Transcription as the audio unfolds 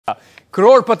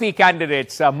Crorepati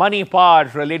candidates, money power,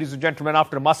 ladies and gentlemen,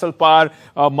 after muscle power,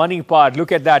 money power.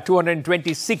 Look at that,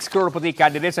 226 Crorepati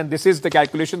candidates, and this is the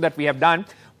calculation that we have done.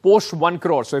 Post 1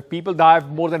 crore. So if people have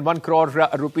more than 1 crore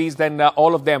rupees, then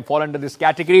all of them fall under this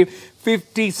category.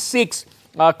 56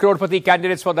 Crorepati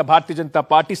candidates for the Bharatiya Janata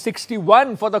Party,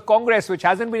 61 for the Congress, which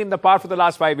hasn't been in the power for the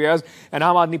last 5 years. And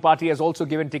Aam Aadmi Party has also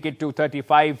given ticket to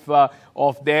 35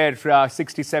 of their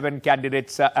 67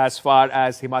 candidates as far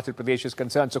as Himachal Pradesh is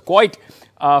concerned. So quite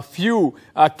a few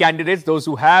candidates, those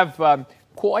who have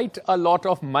quite a lot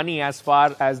of money as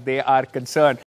far as they are concerned.